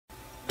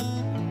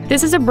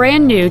This is a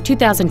brand new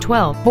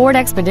 2012 Ford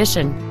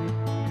Expedition.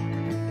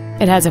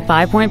 It has a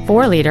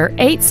 5.4-liter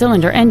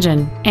 8-cylinder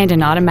engine and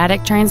an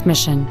automatic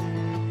transmission.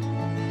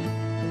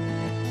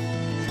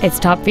 Its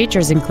top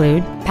features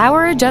include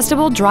power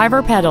adjustable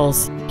driver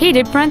pedals,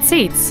 heated front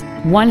seats,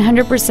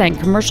 100%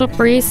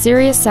 commercial-free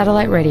Sirius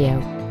satellite radio,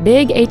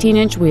 big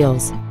 18-inch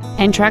wheels,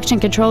 and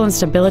traction control and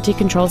stability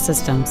control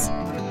systems.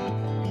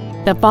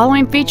 The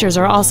following features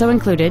are also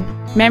included: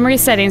 memory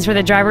settings for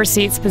the driver's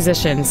seat's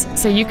positions,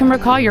 so you can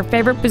recall your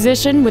favorite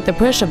position with the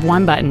push of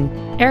one button,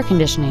 air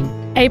conditioning,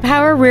 a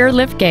power rear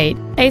liftgate,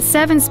 a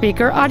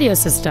 7-speaker audio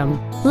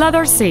system,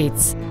 leather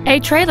seats,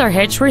 a trailer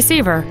hitch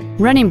receiver,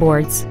 running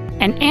boards,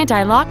 an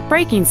anti-lock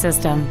braking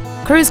system,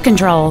 cruise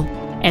control,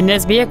 and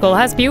this vehicle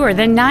has fewer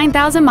than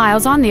 9,000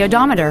 miles on the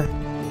odometer.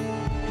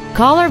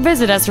 Call or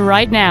visit us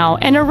right now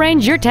and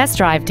arrange your test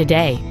drive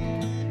today.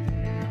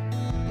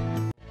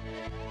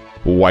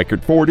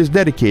 Weikert Ford is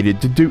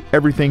dedicated to do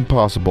everything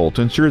possible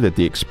to ensure that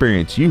the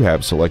experience you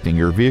have selecting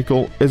your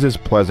vehicle is as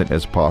pleasant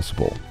as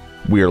possible.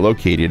 We are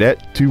located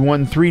at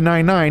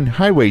 21399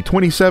 Highway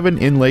 27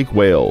 in Lake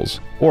Wales,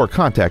 or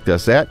contact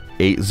us at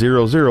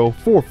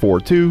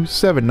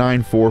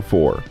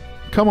 800-442-7944.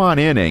 Come on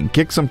in and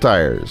kick some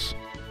tires.